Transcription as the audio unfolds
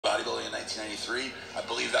1993. I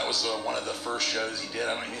believe that was one of the first shows he did.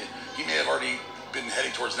 I don't know, he may have already been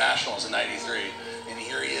heading towards nationals in '93, and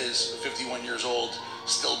here he is, 51 years old,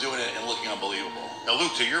 still doing it and looking unbelievable. Now,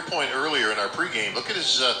 Luke, to your point earlier in our pregame, look at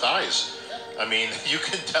his thighs. I mean, you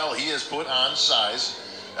can tell he has put on size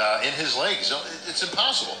in his legs. It's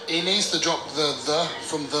impossible. He needs to drop the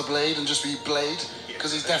from the blade and just be blade,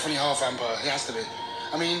 because he's definitely half vampire. He has to be.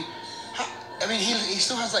 I mean, he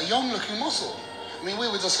still has that young-looking muscle. I mean, we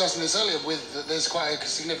were discussing this earlier with there's quite a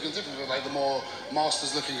significant difference with like the more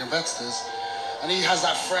masters-looking competitors, and he has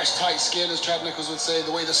that fresh, tight skin, as Chad Nichols would say,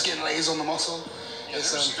 the way the skin lays on the muscle. Yeah,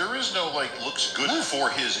 there is no like looks good for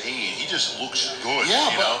his age. He just looks good. Yeah,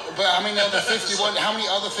 you know? but I mean, the 51. How many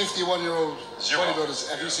other 51-year-old bodybuilders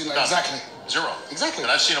have you seen? Like, exactly. Zero. Exactly.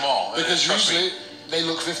 And I've seen them all. Because usually they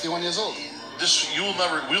look 51 years old.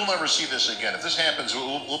 We'll never see this again. If this happens,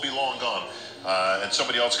 we'll be long gone, and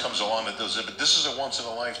somebody else comes along that does it. But this is a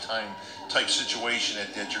once-in-a-lifetime type situation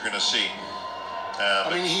that you're going to see.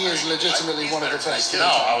 I mean, he is legitimately one of the best. No,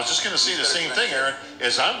 I was just going to say the same thing, Aaron.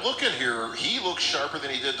 As I'm looking here, he looks sharper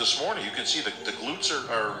than he did this morning. You can see the glutes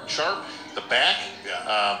are sharp, the back.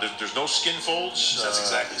 Yeah. There's no skin folds. That's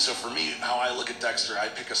exactly. So for me, how I look at Dexter, I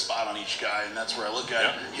pick a spot on each guy, and that's where I look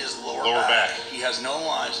at his lower back. He has no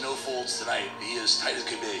lines, no folds tonight. He is tight as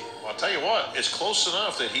could be. Well, I'll tell you what, it's close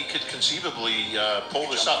enough that he could conceivably pull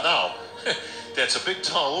this out now. That's a big,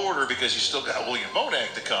 tall order because you still got William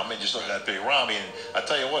Bonac to come, and you still got Big Ramy. And I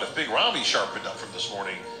tell you what, if Big Ramy sharpened up from this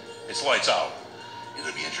morning, it's lights out. It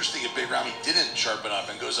would be interesting if Big Ramy didn't sharpen up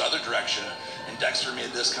and goes the other direction, and Dexter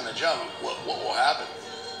made this kind of jump. What will happen?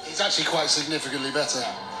 He's actually quite significantly better.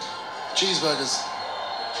 Cheeseburgers.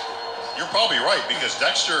 You're probably right, because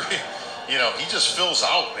Dexter, you know, he just fills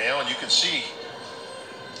out, man, and you can see.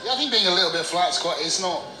 Yeah, I think being a little bit flat it's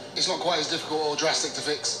not quite as difficult or drastic to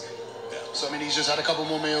fix. So, I mean, he's just had a couple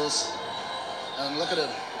more meals, and look at him.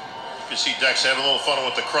 You can see Dex having a little fun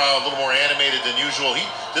with the crowd, a little more animated than usual.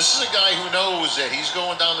 This is a guy who knows that he's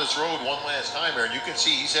going down this road one last time here, and you can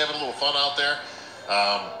see he's having a little fun out there.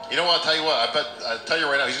 You know what, I'll tell you what, I'll tell you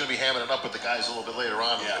right now, he's going to be hamming it up with the guys a little bit later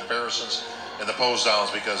on in comparisons and the pose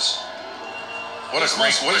downs, because what a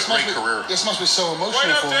great career. This must be so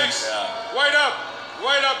emotional for him. Dex. Wait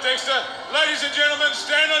up, Dexter. Ladies and gentlemen,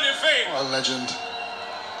 stand on your feet. What a legend.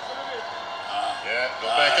 Yeah, go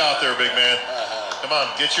back out there, big man. Come on,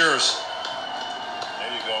 get yours.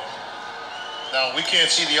 There you go. Now, we can't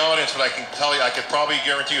see the audience, but I can tell you, I could probably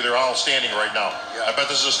guarantee you they're all standing right now. Yeah. I bet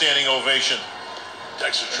this is a standing ovation.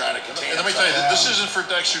 Dexter trying to contain. And let me tell you, this isn't for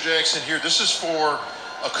Dexter Jackson here. This is for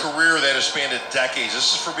a career that has spanned decades.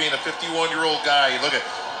 This is for being a 51-year-old guy. Look at,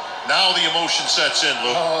 now the emotion sets in,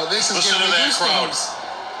 Luke. Oh, this is Listen to that crowd.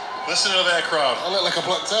 Listen to that crowd. I look like a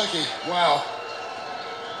plucked turkey. Wow.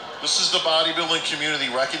 This is the bodybuilding community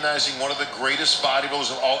recognizing one of the greatest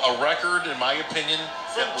bodybuilders of all, a record, in my opinion,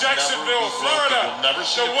 from Jacksonville, Florida. We'll never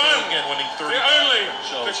see the one, again, winning 30 the only,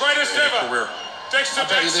 the greatest ever. Career. Dexter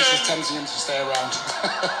I bet you Jackson. this is tempting him to stay around.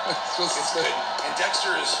 It's good. And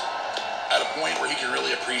Dexter is at a point where he can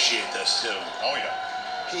really appreciate this too. Oh yeah.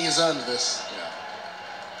 He has earned this. Yeah.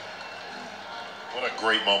 What a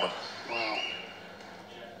great moment. Wow.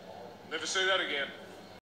 Never say that again.